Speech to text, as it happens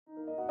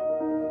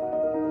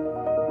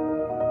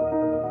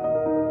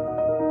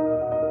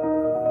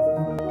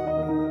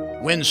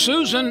When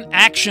Susan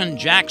Action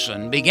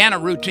Jackson began a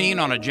routine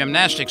on a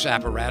gymnastics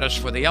apparatus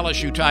for the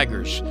LSU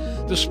Tigers,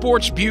 the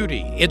sport's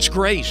beauty, its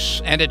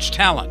grace, and its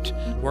talent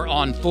were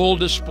on full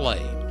display.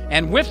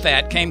 And with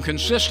that came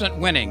consistent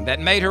winning that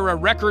made her a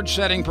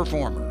record-setting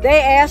performer.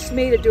 They asked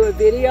me to do a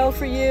video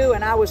for you,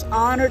 and I was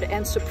honored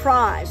and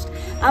surprised.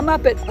 I'm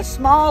up at a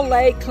small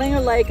lake,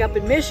 Klinger Lake, up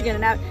in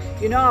Michigan,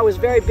 and I was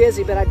very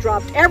busy, but I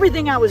dropped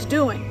everything I was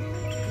doing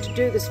to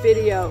do this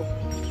video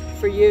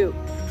for you.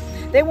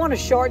 They want a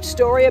short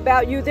story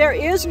about you. There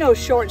is no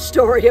short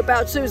story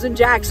about Susan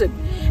Jackson.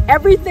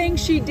 Everything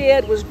she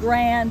did was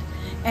grand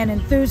and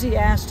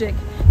enthusiastic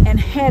and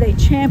had a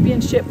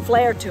championship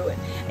flair to it.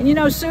 And you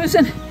know,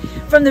 Susan,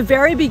 from the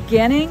very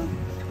beginning,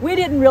 we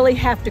didn't really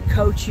have to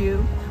coach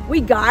you.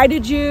 We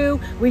guided you,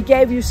 we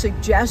gave you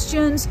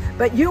suggestions,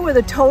 but you were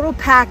the total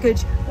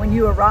package when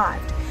you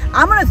arrived.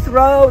 I'm gonna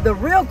throw the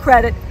real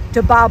credit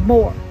to Bob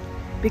Moore,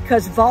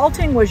 because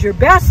vaulting was your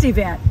best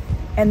event,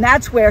 and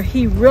that's where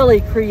he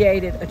really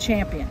created a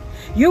champion.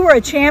 You were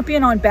a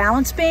champion on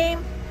balance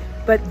beam,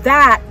 but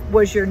that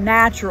was your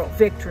natural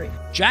victory.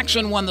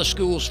 Jackson won the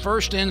school's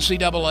first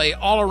NCAA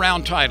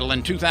all-around title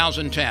in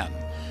 2010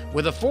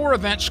 with a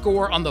 4-event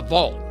score on the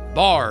vault,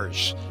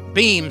 bars,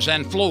 beams,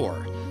 and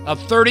floor of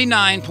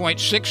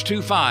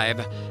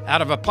 39.625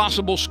 out of a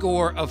possible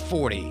score of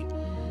 40.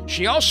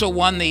 She also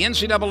won the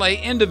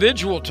NCAA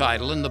individual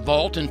title in the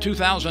vault in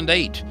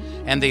 2008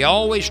 and the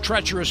always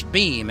treacherous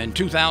beam in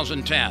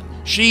 2010.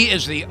 She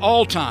is the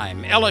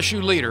all-time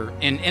LSU leader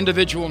in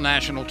individual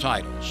national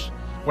titles.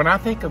 When I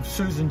think of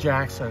Susan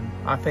Jackson,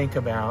 I think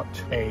about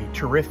a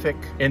terrific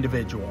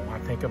individual. I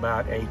think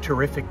about a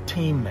terrific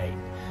teammate.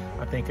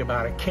 I think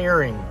about a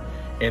caring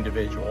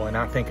individual, and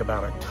I think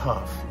about a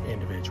tough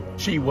individual.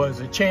 She was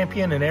a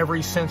champion in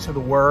every sense of the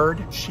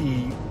word.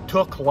 She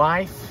took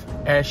life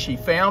as she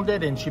found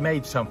it and she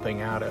made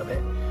something out of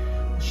it.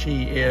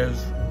 She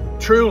is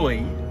truly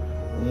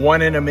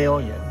one in a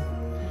million,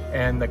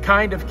 and the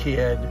kind of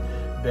kid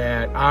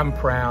that I'm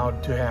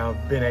proud to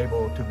have been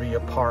able to be a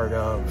part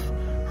of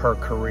her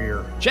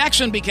career.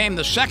 Jackson became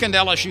the second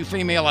LSU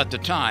female at the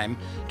time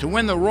to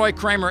win the Roy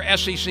Kramer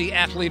SEC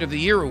Athlete of the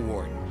Year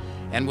award,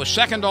 and was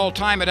second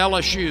all-time at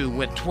LSU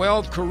with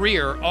 12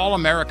 career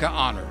All-America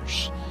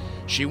honors.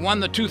 She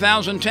won the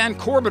 2010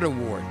 Corbett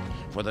Award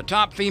for the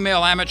top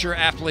female amateur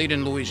athlete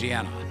in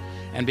Louisiana,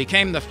 and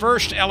became the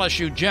first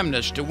LSU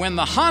gymnast to win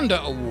the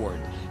Honda Award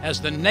as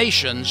the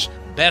nation's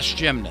best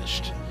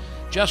gymnast.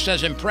 Just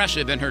as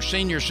impressive in her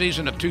senior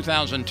season of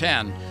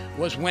 2010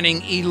 was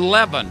winning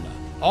 11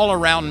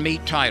 all-around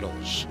meet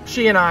titles.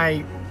 She and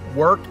I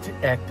worked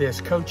at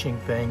this coaching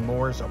thing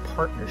more as a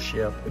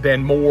partnership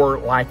than more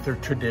like the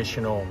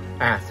traditional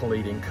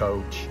athlete and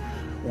coach.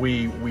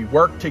 We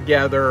worked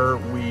together,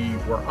 we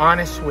were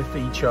honest with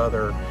each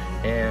other,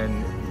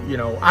 and you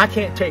know, I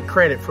can't take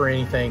credit for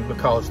anything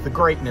because the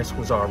greatness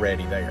was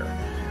already there.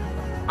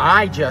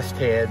 I just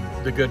had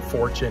the good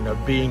fortune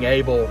of being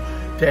able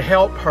to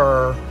help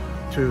her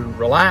to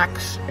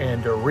relax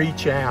and to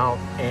reach out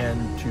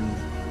and to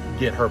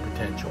get her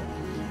potential.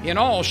 In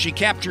all, she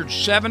captured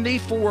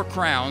 74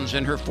 crowns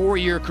in her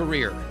 4-year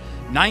career,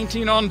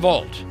 19 on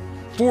vault,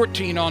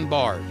 14 on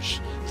bars,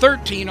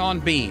 13 on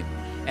beam,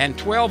 and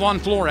 12 on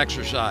floor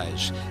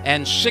exercise,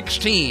 and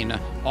 16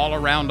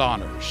 all-around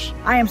honors.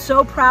 I am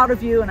so proud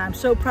of you, and I'm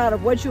so proud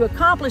of what you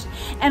accomplished,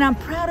 and I'm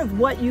proud of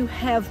what you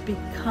have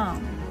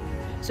become.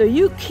 So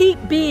you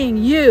keep being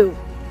you,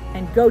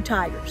 and go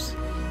Tigers.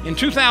 In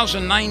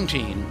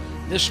 2019,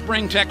 this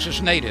Spring,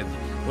 Texas native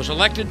was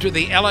elected to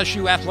the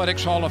LSU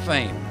Athletics Hall of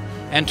Fame.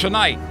 And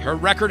tonight, her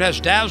record has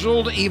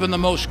dazzled even the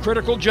most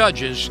critical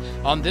judges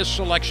on this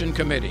selection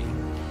committee.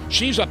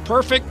 She's a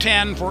perfect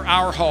 10 for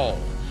our hall,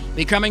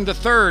 becoming the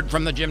third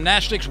from the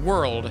gymnastics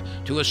world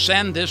to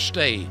ascend this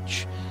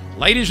stage.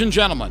 Ladies and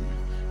gentlemen,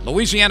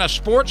 Louisiana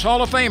Sports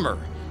Hall of Famer,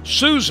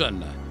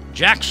 Susan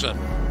Jackson.